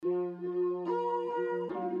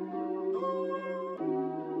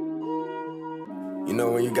You know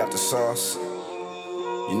when you got the sauce,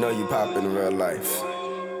 you know you pop in real life.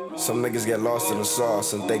 Some niggas get lost in the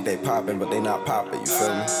sauce and think they poppin', but they not poppin', you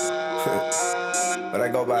feel me? But I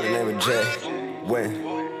go by the name of JayWin.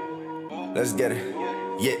 Let's get it,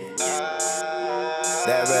 yeah.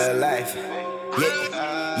 That real life,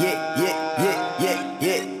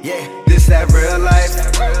 yeah. This that real life,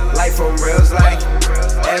 life on reals like.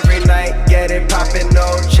 Every night, get it poppin',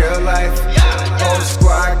 no chill life. Whole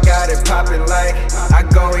squad got it poppin' like. I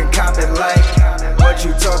go and cop it like. What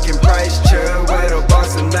you talking price, chill with a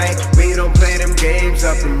boss tonight. We don't play them games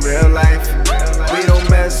up in real life. We don't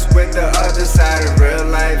mess with the other side of real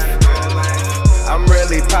life. I'm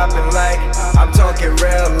really poppin' like, I'm talking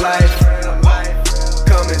real life.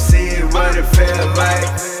 Come and see what it feel like.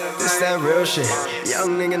 This that real shit,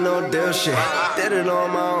 young nigga no deal shit. Did it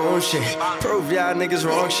on my own shit, prove y'all niggas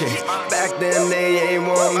wrong shit. Back then they ain't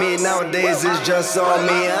want me, nowadays it's just on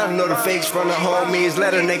me. I know the fakes from the homies,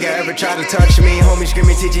 let a nigga ever try to touch me. Homies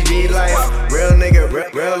screaming TGG life, real nigga,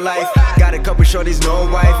 real life. Got a couple shorties, no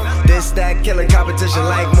wife. This that killing competition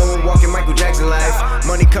like moonwalking Michael Jackson life.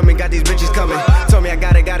 Money coming, got these bitches coming. Told me I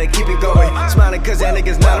gotta keep it going. Smiling cause that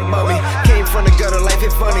nigga's not above me. Came from the gutter, life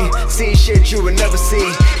it funny. Seen shit you would never see.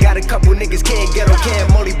 Got a couple niggas can't get on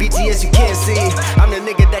cam, Molly BTS you can't see. I'm the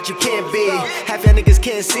nigga that you can't be. Half your niggas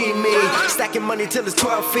can't see me. Stacking money till it's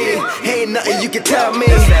 12 feet. Ain't nothing you can tell me.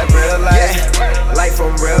 It's that real life, life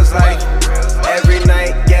on reals like. Every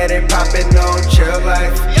night get it poppin', no chill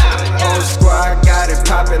life. Whole squad got it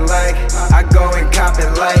poppin' like. I go and cop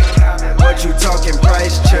it like. What you talking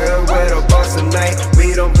price, chill with a boss tonight.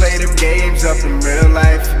 We don't play them games up in real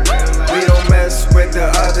life. We don't mess with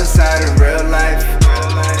the other side of real life.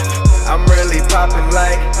 I'm really poppin'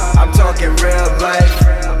 like, I'm talking real life.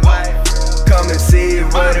 Come and see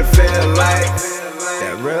what it feel like.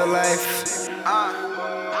 That real life,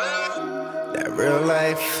 that real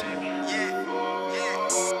life,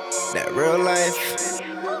 that real life,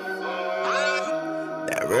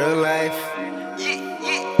 that real life.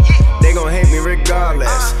 They gon' hate me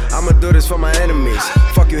regardless. I'ma do this for my enemies.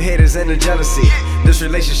 Fuck you haters and the jealousy. This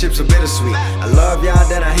relationship's so bittersweet. I love y'all,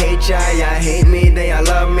 then I hate y'all. Y'all hate me, then y'all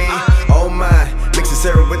love me. Oh my, mixing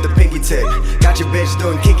syrup with the pinky tip. Got your bitch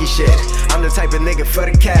doing kinky shit. I'm the type of nigga for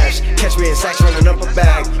the cash. Catch me in sacks running up a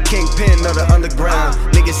bag. Kingpin of the underground.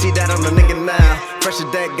 Niggas see that I'm the nigga now. Fresh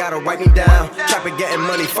to deck, gotta wipe me down. Trapping, getting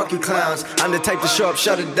money, fuck you clowns. I'm the type to show up,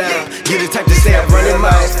 shut it down. You the type to say I'm running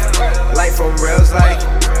life. Life on reals like.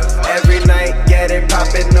 Every night, get it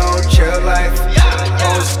poppin', no chill life.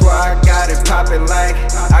 Whole squad got it poppin' like.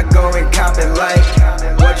 I go and cop it like.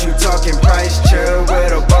 What you talking price, chill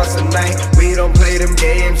with a boss tonight. We don't play them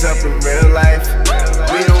games up in real life.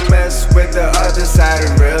 We don't mess with the other side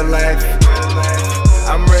of real life.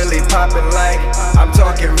 I'm really poppin' like, I'm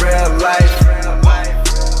talking real life.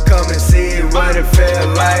 Come and see what it feel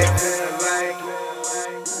like.